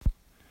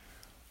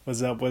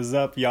What's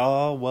up,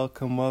 y'all?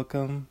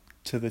 Welcome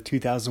to the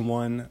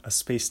 2001 A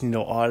Space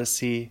Needle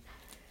Odyssey.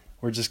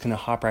 We're just going to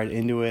hop right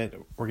into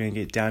it. We're going to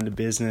get down to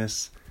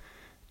business.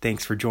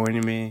 Thanks for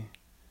joining me.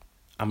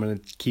 I'm going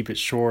to keep it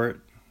short,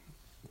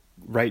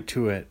 right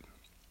to it.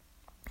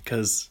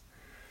 Because,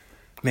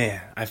 man,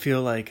 I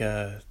feel like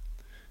a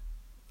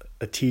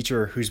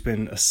teacher who's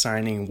been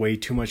assigning way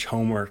too much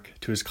homework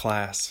to his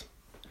class.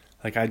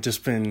 Like, I've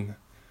just been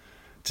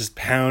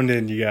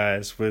pounding you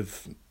guys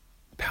with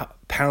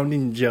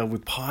pounding you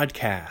with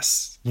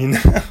podcasts,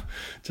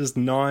 just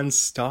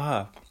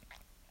nonstop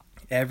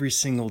every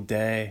single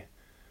day,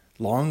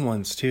 long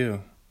ones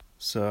too.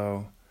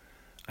 So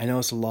I know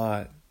it's a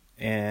lot,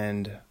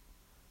 and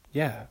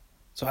yeah,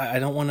 so I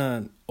don't want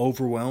to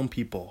overwhelm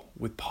people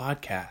with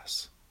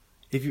podcasts.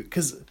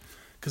 Because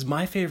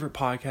my favorite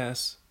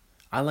podcasts,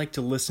 I like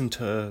to listen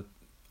to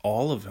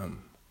all of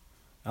them.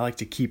 I like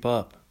to keep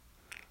up.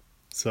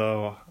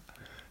 So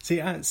see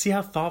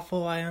how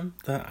thoughtful I am?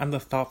 I'm the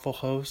thoughtful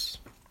host.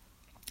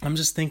 I'm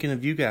just thinking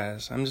of you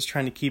guys. I'm just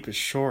trying to keep it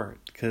short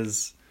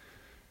because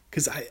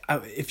I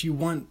if you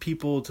want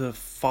people to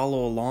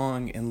follow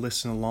along and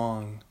listen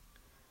along,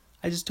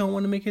 I just don't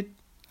want to make it.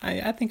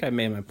 I think I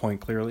made my point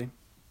clearly,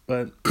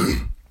 but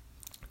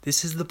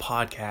this is the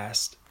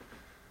podcast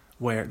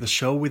where the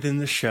show within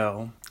the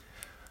show,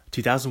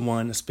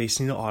 2001: A Space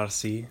Needle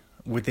Odyssey,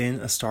 within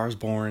A Star Is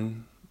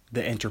Born,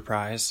 The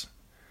Enterprise.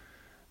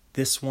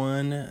 This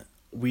one,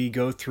 we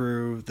go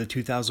through the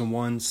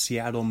 2001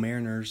 Seattle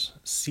Mariners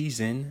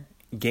season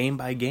game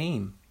by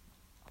game.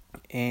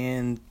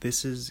 And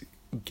this is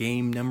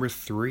game number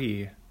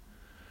 3.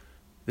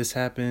 This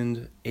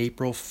happened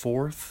April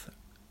 4th,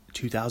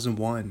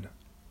 2001,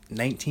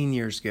 19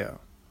 years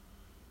ago.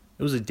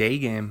 It was a day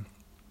game,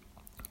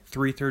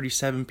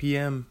 3:37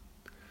 p.m.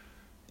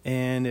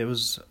 And it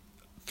was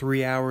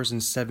 3 hours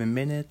and 7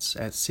 minutes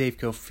at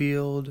Safeco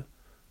Field.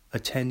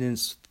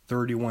 Attendance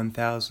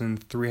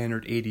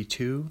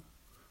 31,382.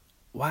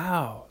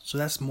 Wow, so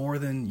that's more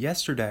than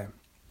yesterday.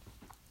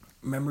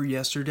 Remember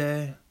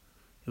yesterday?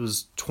 It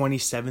was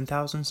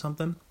 27,000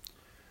 something.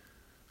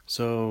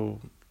 So,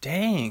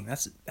 dang,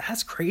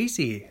 that's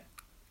crazy.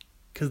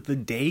 Because the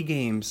day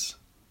games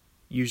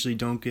usually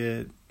don't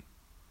get...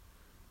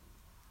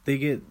 They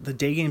get the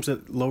day games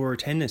at lower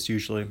attendance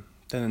usually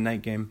than a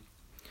night game.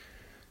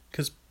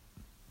 Because,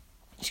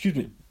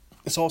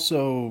 it's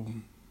also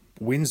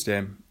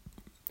Wednesday.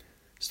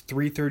 It's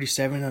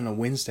 3:37 on a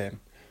Wednesday.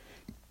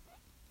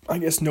 I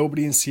guess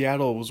nobody in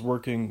Seattle was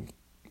working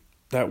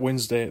that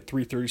Wednesday at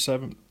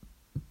 3:37.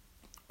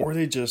 Or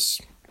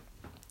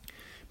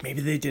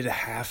maybe they did a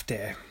half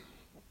day.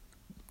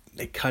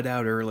 They cut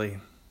out early.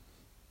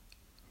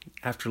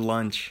 After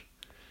lunch.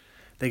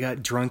 They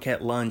got drunk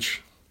at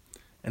lunch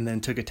and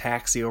then took a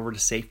taxi over to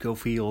Safeco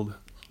Field.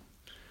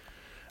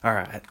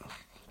 Alright.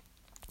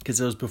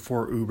 Because it was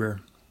before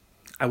Uber.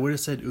 I would have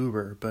said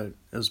Uber, but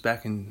it was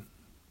back in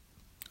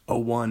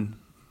 2001.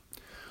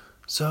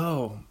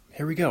 So,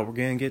 here we go. We're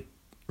going to get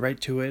right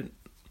to it.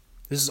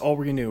 This is all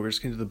we're going to do. We're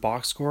just going to do the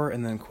box score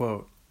and then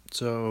quote.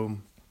 So,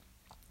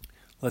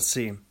 let's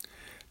see.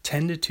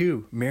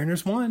 10-2.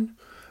 Mariners won.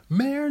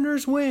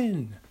 Mariners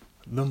win.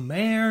 The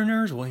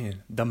Mariners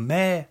win. The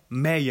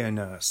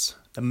Mariners.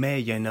 The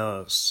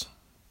Mariners.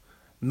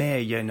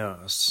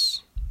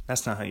 Mariners.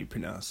 That's not how you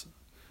pronounce it.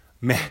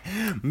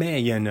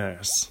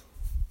 Mariners.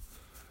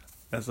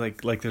 That's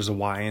like there's a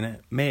Y in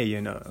it.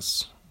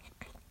 Mariners.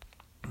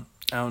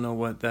 I don't know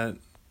what that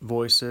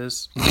voice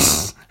is.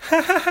 It's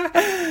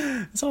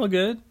all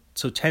good.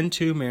 So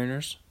 10-2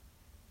 Mariners.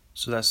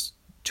 So that's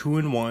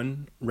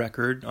 2-1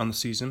 record on the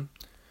season.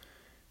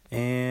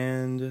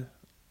 And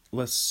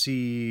let's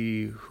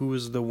see who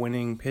was the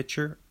winning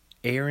pitcher.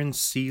 Aaron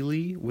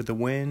Seeley with the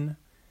win.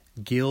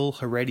 Gil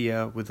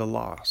Heredia with the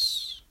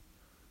loss.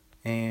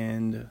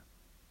 And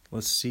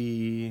let's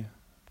see,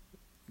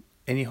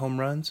 any home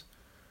runs?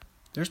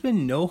 There's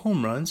been no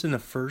home runs in the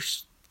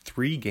first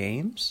 3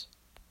 games.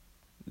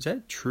 Is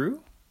that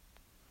true?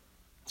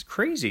 It's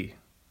crazy.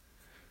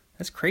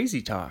 That's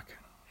crazy talk.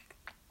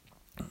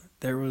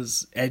 There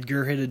was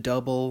Edgar hit a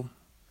double.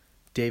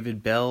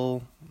 David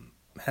Bell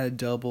had a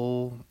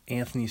double.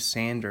 Anthony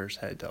Sanders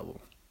had a double.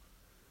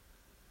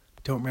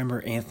 Don't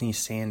remember Anthony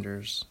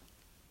Sanders.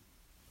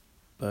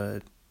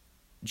 But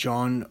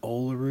John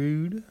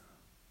Olerud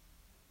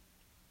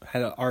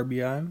had an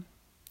RBI.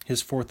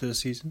 His 4th of the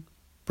season.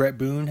 Brett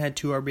Boone had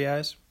 2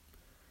 RBIs.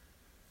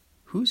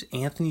 Who's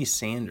Anthony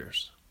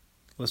Sanders?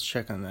 Let's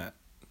check on that.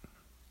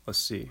 Let's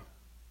see.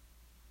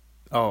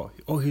 Oh,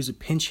 he was a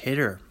pinch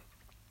hitter.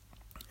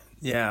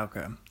 Yeah,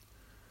 okay.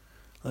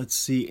 Let's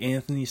see,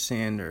 Anthony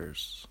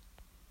Sanders.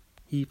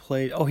 He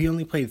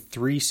only played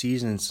 3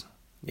 seasons.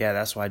 Yeah,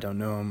 that's why I don't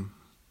know him.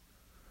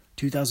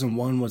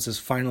 2001 was his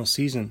final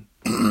season.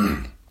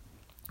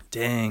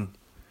 Dang.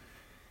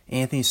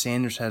 Anthony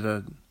Sanders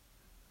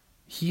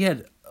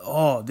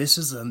this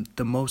is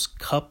the most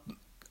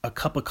a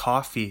cup of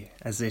coffee,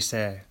 as they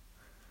say.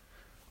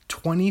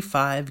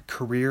 25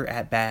 career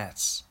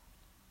at-bats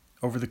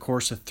over the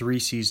course of 3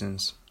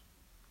 seasons.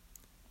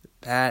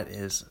 That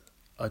is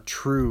a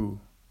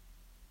true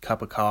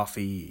cup of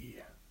coffee.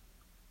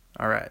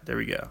 All right, there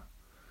we go.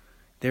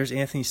 There's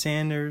Anthony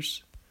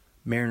Sanders.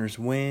 Mariners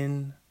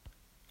win.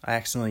 I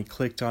accidentally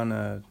clicked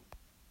on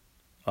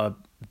a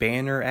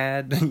banner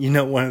ad.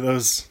 One of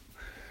those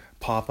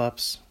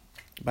pop-ups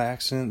by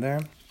accident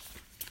there.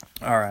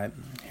 All right,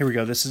 here we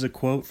go. This is a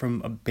quote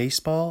from a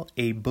Baseball,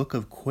 a book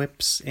of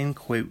quips and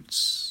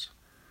quotes.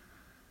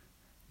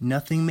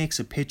 Nothing makes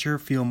a pitcher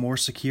feel more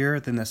secure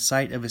than the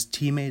sight of his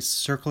teammates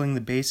circling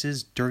the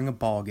bases during a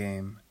ball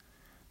game.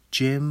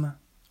 Jim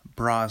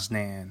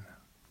Brosnan.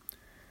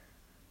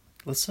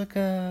 Let's look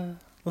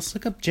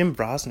up Jim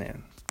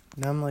Brosnan.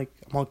 Now I'm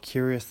all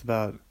curious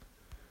about.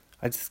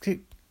 I just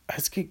get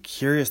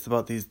curious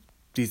about these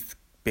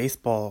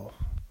baseball.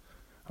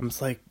 I'm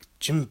just like,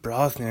 Jim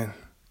Brosnan,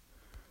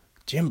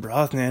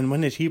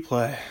 when did he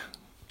play?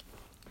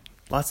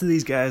 Lots of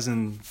these guys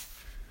in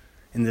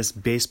this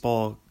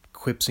baseball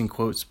quips and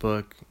quotes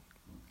book,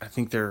 I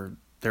think they're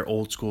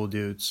old school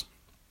dudes.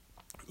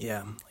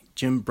 Yeah,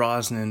 Jim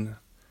Brosnan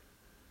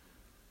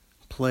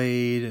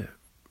played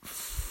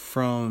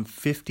from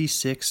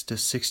 56 to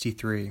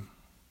 63.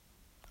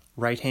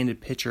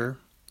 Right-handed pitcher,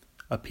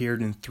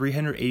 appeared in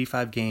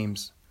 385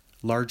 games,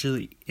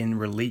 largely in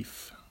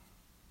relief,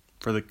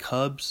 for the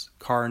Cubs,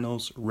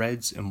 Cardinals,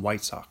 Reds, and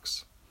White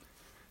Sox.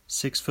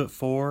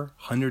 6'4",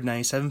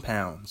 197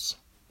 pounds.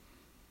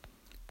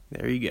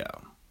 There you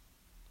go.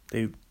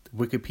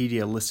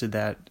 Wikipedia listed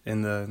that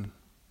in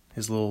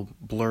his little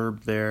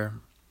blurb there.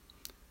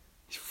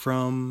 He's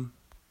from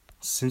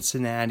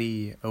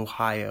Cincinnati,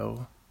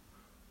 Ohio,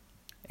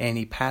 and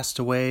he passed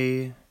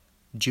away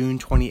June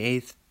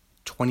 28th,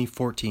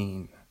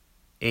 2014,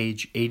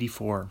 age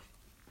 84.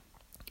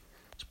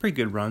 It's a pretty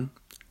good run.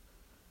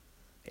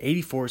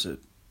 84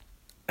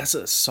 that's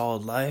a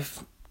solid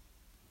life.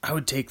 I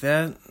would take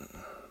that.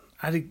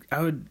 I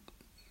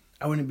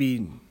wouldn't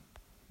be.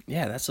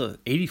 Yeah, that's a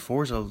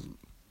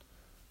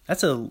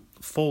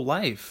full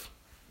life.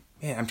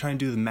 Man, I'm trying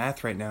to do the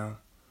math right now.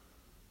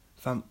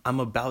 If I'm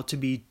about to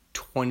be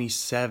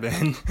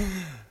 27,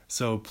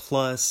 so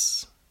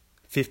plus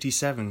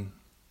 57.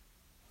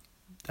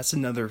 That's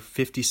another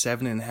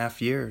 57 and a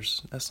half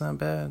years. That's not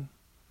bad.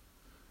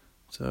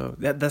 So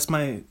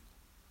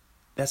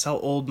that's how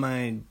old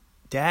my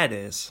dad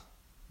is.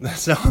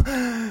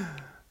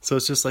 So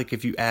it's just like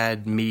if you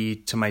add me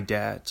to my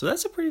dad. So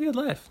that's a pretty good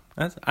life.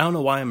 I don't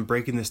know why I'm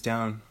breaking this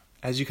down.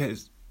 As you can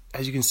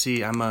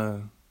see,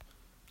 I'm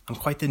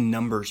quite the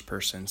numbers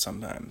person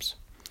sometimes.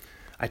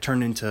 I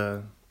turn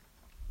into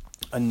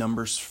a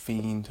numbers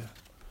fiend.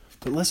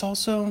 But let's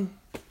also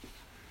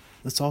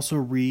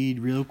read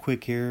real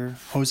quick here.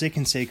 Jose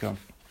Canseco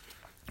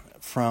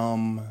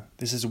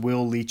this is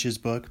Will Leach's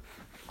book,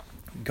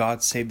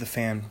 God Save the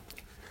Fan.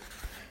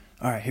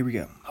 All right, here we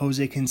go.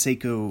 Jose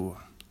Canseco,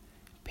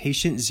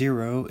 patient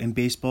zero in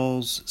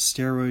baseball's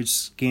steroid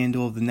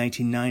scandal of the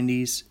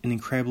 1990s, an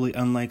incredibly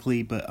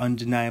unlikely but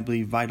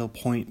undeniably vital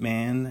point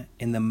man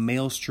in the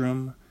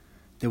maelstrom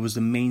that was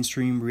the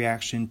mainstream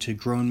reaction to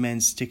grown men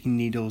sticking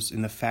needles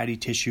in the fatty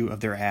tissue of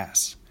their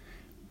ass.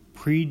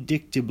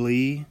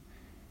 Predictably,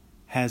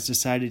 has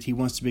decided he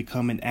wants to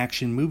become an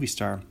action movie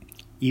star,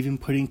 even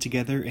putting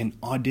together an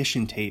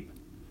audition tape,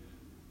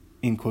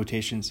 in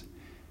quotations,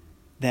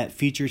 that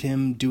featured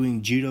him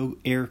doing judo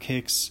air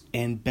kicks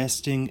and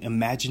besting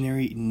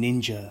imaginary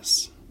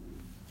ninjas.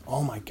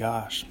 Oh my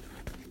gosh.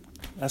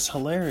 That's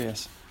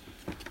hilarious.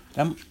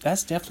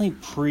 That's definitely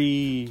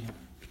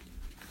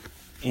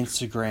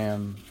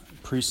pre-Instagram,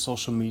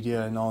 pre-social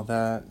media and all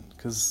that.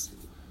 Because,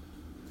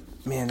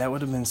 man, that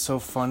would have been so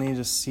funny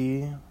to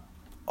see.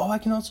 Oh, I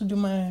can also do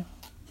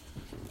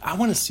I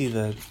want to see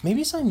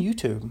maybe it's on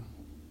YouTube.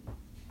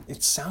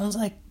 It sounds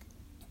like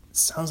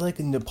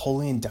a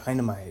Napoleon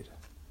Dynamite.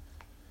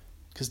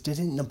 Because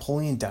didn't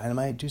Napoleon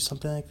Dynamite do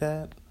something like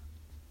that?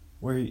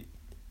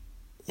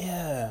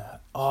 Yeah.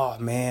 Oh,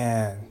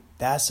 man.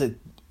 That's a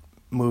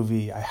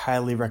movie. I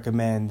highly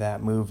recommend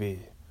that movie.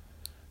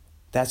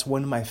 That's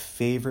one of my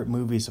favorite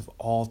movies of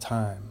all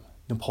time.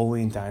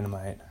 Napoleon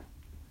Dynamite.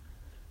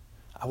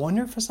 I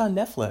wonder if it's on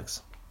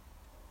Netflix.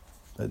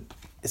 But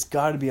it's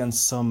got to be on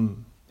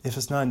some... If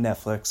it's not on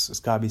Netflix, it's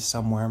got to be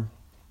somewhere.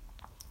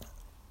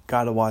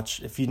 Gotta watch.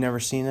 If you've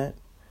never seen it,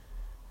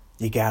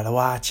 you gotta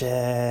watch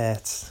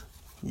it.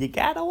 You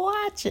gotta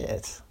watch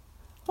it.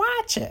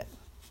 Watch it.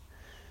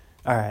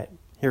 All right,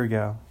 here we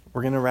go.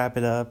 We're going to wrap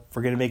it up.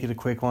 We're going to make it a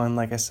quick one,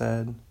 like I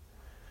said.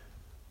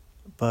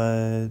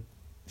 But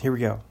here we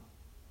go.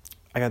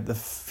 I got the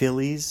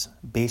Phillies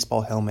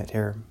baseball helmet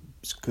here.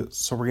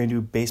 So we're going to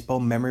do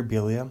baseball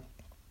memorabilia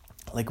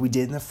like we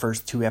did in the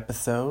first 2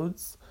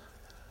 episodes.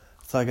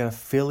 So I got a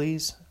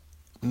Phillies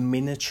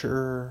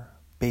miniature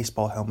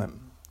baseball helmet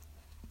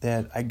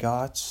that I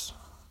got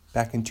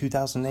back in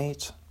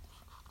 2008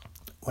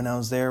 when I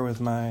was there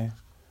with my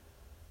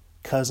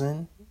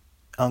cousin,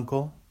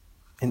 uncle,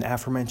 and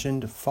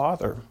aforementioned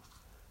father.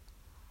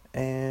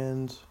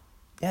 And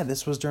yeah,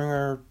 this was during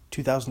our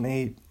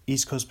 2008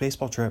 East Coast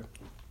baseball trip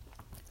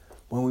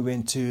when we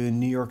went to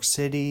New York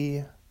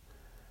City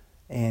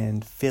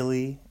and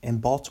Philly and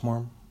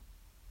Baltimore.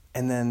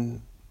 And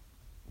then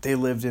they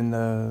lived in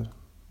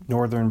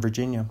Northern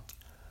Virginia.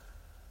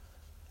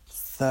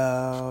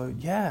 So,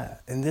 yeah.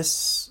 And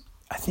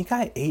I think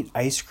I ate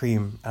ice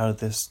cream out of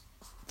this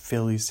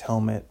Phillies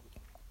helmet.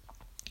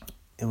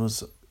 It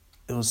was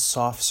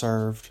soft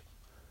served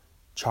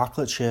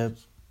chocolate chip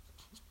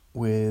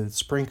with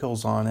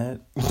sprinkles on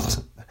it.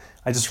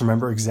 I just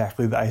remember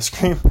exactly the ice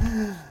cream.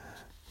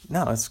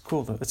 No, it's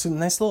cool though. It's a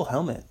nice little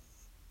helmet.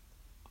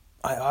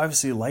 I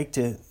obviously liked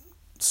it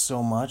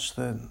so much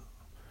that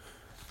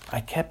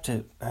I kept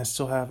it. I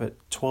still have it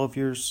 12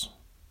 years.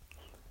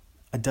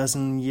 A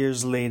dozen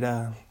years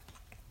later,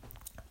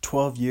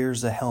 12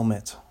 years a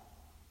helmet.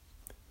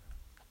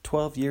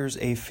 12 years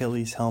a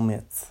Phillies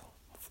helmet.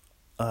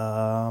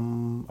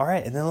 All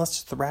right, and then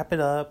let's just wrap it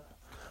up.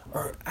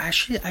 Or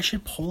actually, I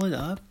should pull it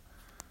up.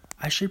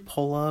 I should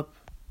pull up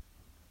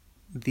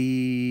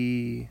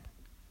the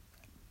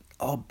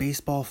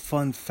baseball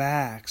fun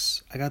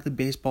facts. I got the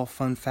baseball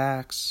fun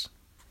facts.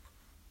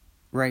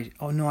 Right.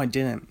 Oh, no, I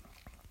didn't.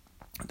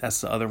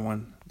 That's the other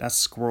one. That's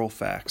Squirrel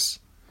Facts.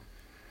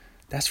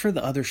 That's for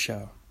the other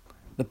show,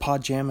 the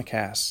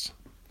Podjamacast.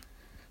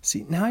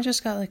 See, now I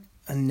just got like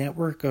a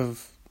network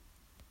of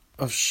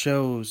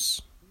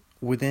shows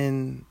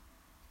within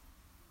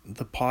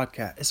the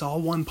podcast. It's all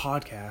one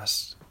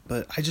podcast,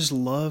 but I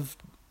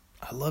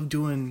love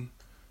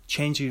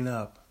changing it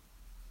up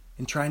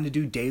and trying to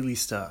do daily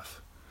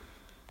stuff.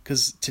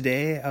 Because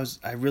today I was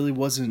like,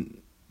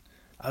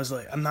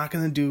 I'm not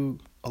going to do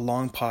a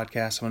long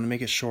podcast. I'm going to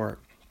make it short.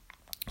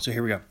 So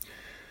here we go.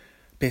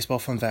 Baseball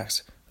fun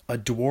facts. A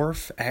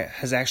dwarf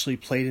has actually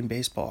played in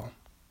baseball.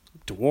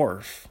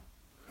 Dwarf?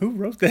 Who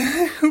wrote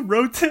that? Who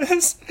wrote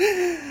this?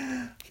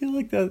 I feel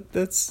like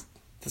that's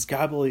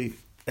gobbly.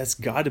 That's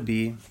got to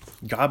be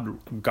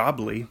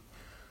gobbly.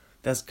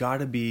 That's got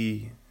to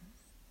be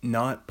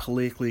not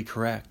politically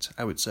correct,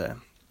 I would say.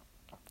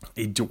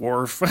 A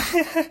dwarf.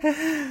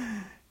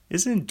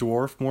 Isn't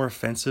dwarf more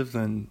offensive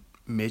than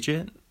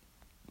midget?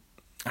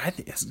 I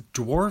think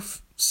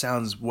dwarf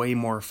sounds way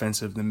more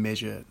offensive than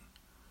midget.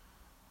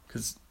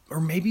 Or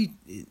maybe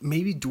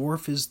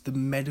dwarf is the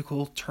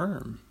medical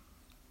term.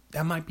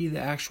 That might be the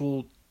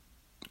actual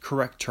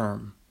correct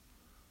term.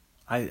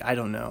 I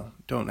don't know.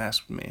 Don't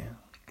ask me.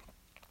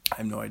 I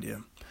have no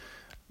idea.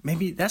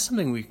 Maybe that's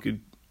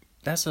something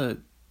that's a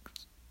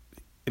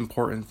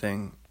important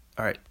thing.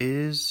 All right,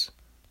 is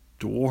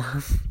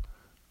dwarf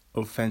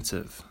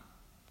offensive?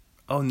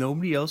 Oh,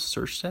 nobody else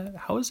searched that?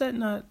 How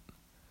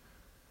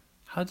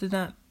did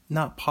that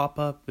not pop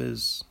up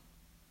is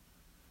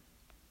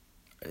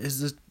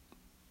this?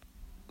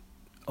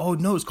 Oh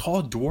no, it's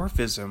called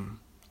dwarfism.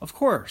 Of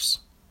course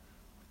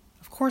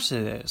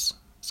it is.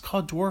 It's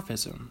called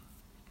dwarfism.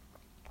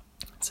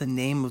 It's the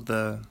name of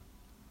the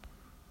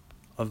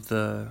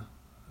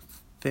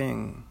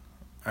thing.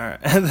 All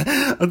right,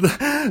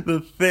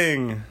 the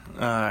thing.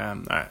 All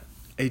right.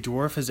 A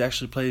dwarf has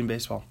actually played in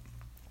baseball.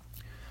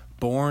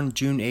 Born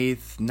June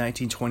 8th,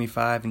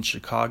 1925 in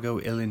Chicago,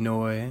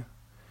 Illinois.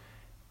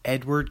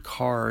 Edward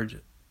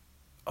Card.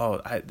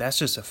 Oh, that's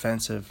just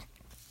offensive.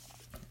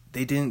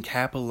 They didn't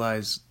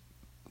capitalize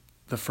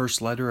the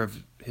first letter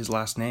of his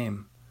last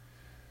name.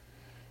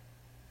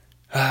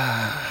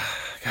 God,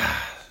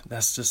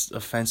 that's just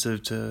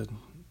offensive to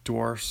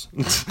dwarfs.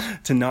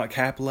 To not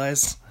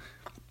capitalize.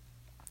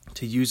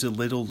 To use a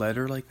little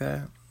letter like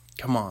that.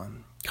 Come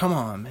on,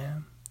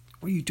 man.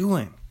 What are you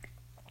doing?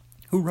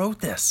 Who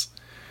wrote this?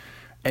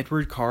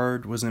 Edward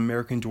Card was an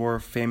American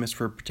dwarf famous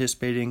for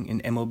participating in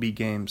MLB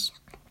games.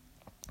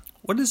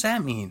 What does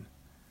that mean?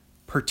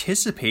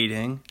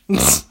 Participating?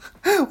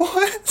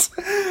 What?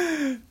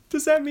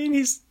 Does that mean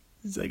he's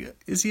like,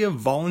 is he a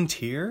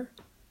volunteer?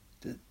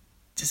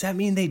 Does that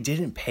mean they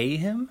didn't pay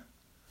him?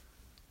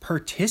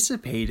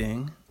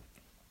 Participating?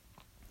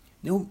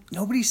 No,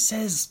 nobody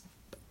says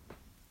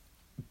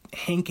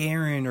Hank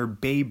Aaron or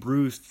Babe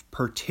Ruth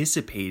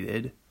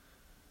participated.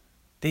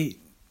 They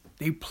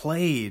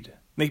played.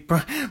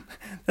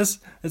 It's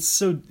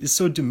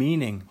so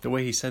demeaning the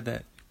way he said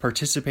that.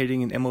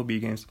 Participating in MLB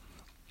games.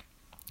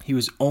 He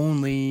was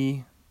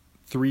only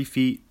 3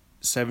 feet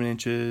 7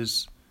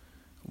 inches,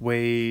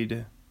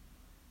 weighed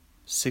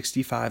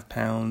 65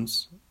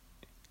 pounds.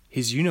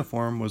 His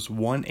uniform was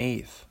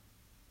 1/8.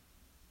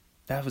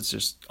 That was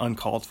just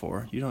uncalled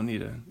for. You don't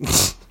need to.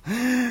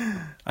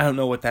 I don't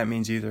know what that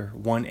means either.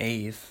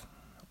 1/8.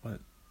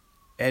 What?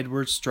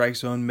 Edward's strike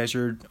zone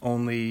measured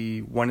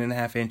only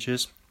 1.5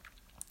 inches,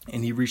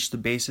 and he reached the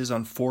bases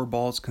on 4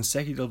 balls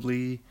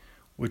consecutively,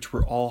 which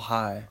were all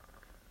high.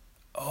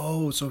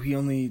 Oh,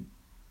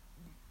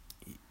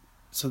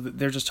 so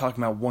they're just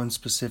talking about one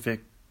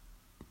specific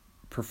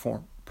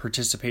performance.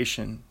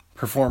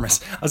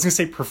 I was going to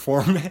say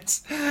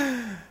performance.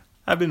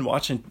 I've been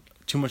watching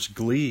too much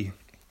Glee.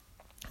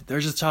 They're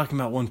just talking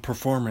about one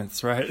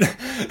performance, right?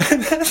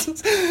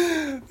 that's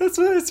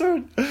what I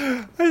started.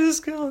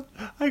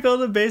 I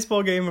called a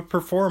baseball game a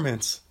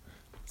performance.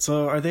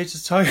 So are they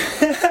just talking?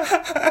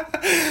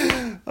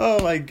 Oh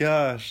my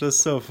gosh, that's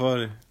so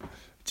funny.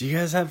 Do you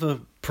guys have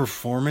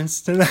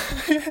performance tonight.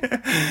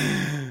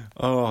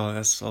 Oh,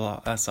 that's a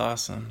lot. That's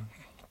awesome.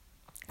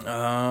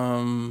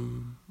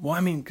 Well, I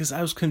mean, because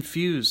I was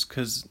confused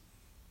because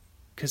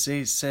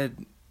they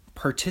said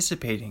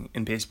participating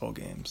in baseball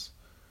games.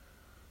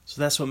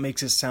 So that's what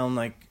makes it sound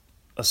like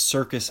a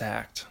circus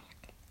act.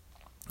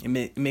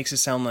 It makes it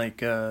sound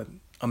like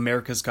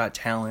America's Got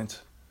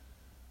Talent,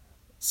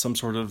 some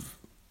sort of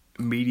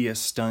media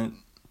stunt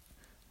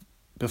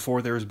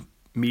before there was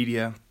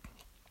media.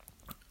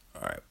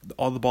 All right,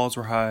 all the balls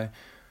were high.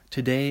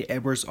 Today,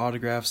 Edwards'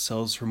 autograph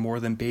sells for more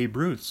than Babe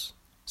Ruth's.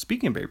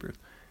 Speaking of Babe Ruth,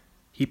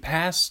 he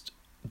passed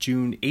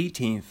June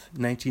 18th,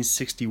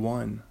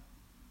 1961.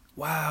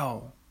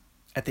 Wow,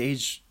 at the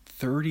age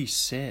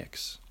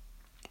 36.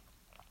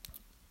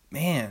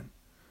 Man,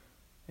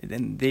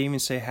 and they even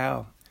say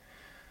how.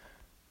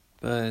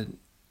 But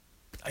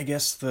I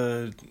guess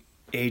the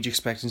age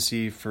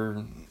expectancy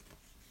for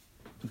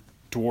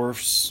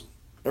dwarfs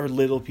or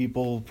little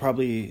people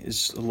probably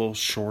is a little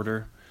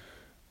shorter.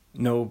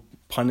 No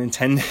pun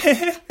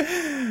intended.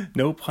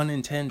 No pun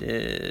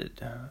intended.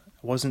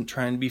 Wasn't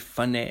trying to be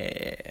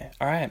funny.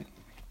 All right,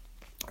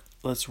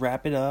 let's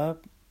wrap it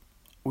up.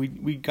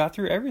 We got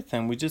through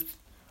everything.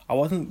 I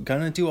wasn't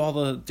gonna do all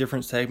the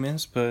different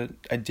segments, but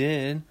I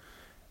did.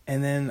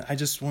 And then I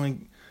just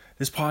want.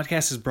 This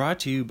podcast is brought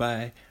to you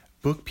by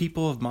Book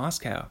People of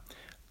Moscow,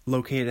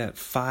 located at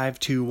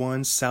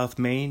 521 South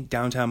Main,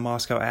 downtown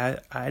Moscow,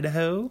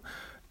 Idaho.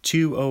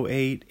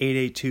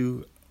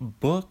 208-882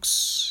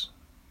 books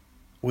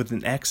with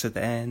an X at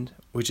the end,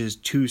 which is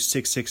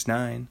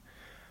 2669.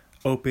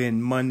 Open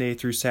Monday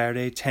through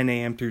Saturday, 10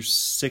 a.m. through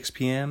 6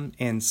 p.m.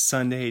 and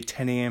Sunday,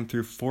 10 a.m.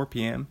 through 4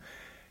 p.m.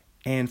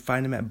 And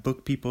find them at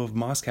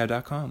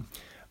bookpeopleofmoscow.com.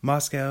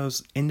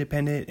 Moscow's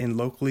independent and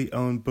locally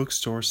owned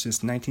bookstore since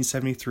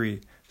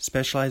 1973,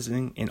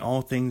 specializing in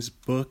all things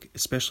book,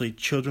 especially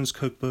children's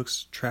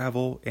cookbooks,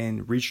 travel,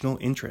 and regional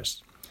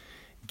interests.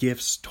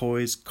 Gifts,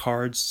 toys,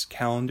 cards,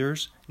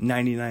 calendars,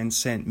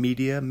 99-cent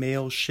media,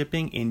 mail,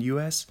 shipping in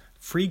U.S.,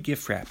 free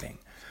gift wrapping.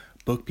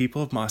 Book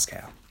People of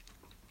Moscow.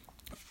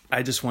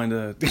 I just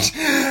wanted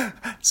to...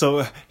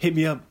 So, hit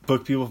me up,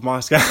 Book People of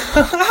Moscow.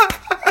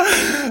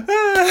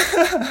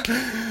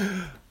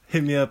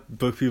 Hit me up,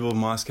 Book People of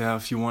Moscow,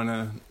 if you want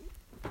to...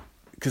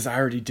 Because I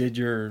already did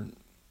your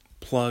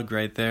plug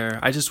right there.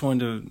 I just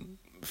wanted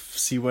to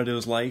see what it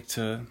was like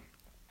to...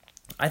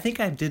 I think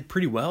I did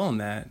pretty well on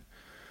that.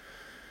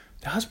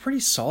 That was pretty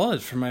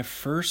solid for my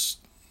first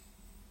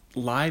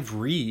live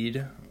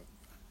read.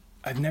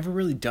 I've never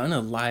really done a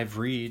live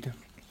read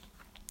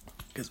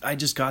because I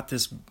just got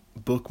this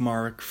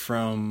bookmark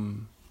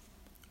from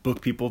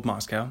Book People of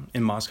Moscow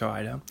in Moscow,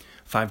 Idaho,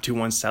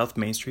 521 South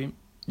Main Street,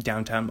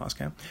 downtown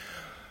Moscow.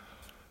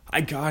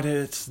 I got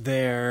it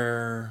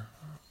there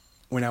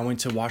when I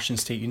went to Washington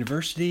State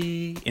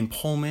University in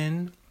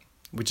Pullman,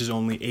 which is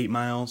only 8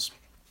 miles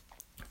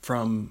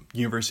from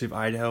University of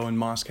Idaho in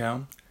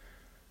Moscow.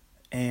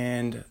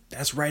 And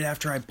that's right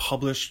after I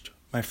published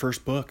my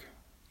first book,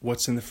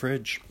 What's in the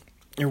Fridge.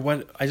 Or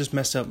what? I just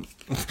messed up.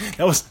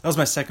 That was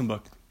my second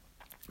book.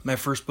 My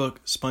first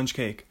book, Sponge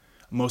Cake,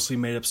 a mostly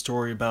made up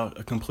story about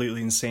a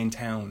completely insane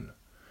town.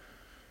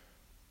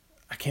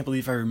 I can't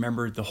believe I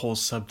remembered the whole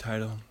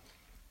subtitle.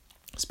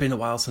 It's been a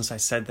while since I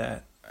said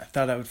that. I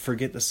thought I would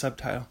forget the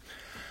subtitle.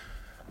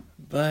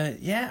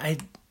 But yeah,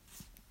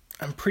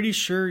 I'm pretty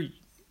sure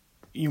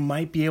you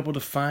might be able to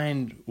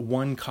find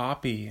one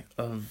copy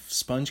of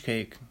Sponge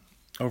Cake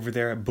over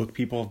there at Book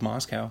People of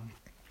Moscow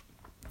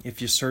if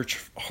you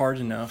search hard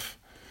enough.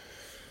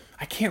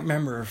 I can't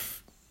remember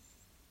if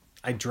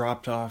I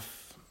dropped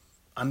off.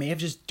 I may have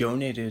just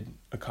donated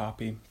a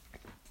copy.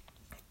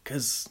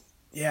 Because,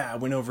 yeah, I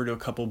went over to a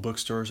couple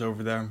bookstores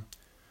over there.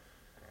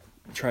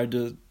 Tried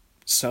to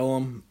sell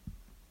them.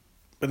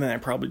 But then I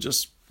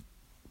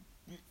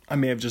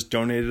may have just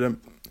donated them.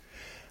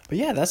 But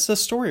yeah, that's the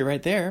story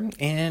right there.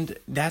 And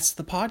that's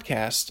the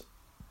podcast.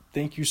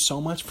 Thank you so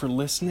much for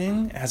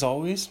listening, as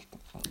always.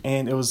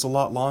 And it was a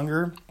lot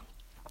longer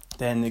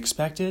than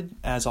expected,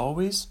 as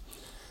always.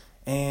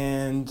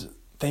 And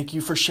thank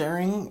you for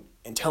sharing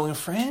and telling a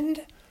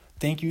friend.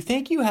 Thank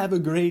you. Have a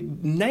great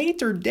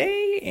night or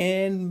day,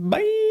 and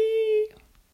bye.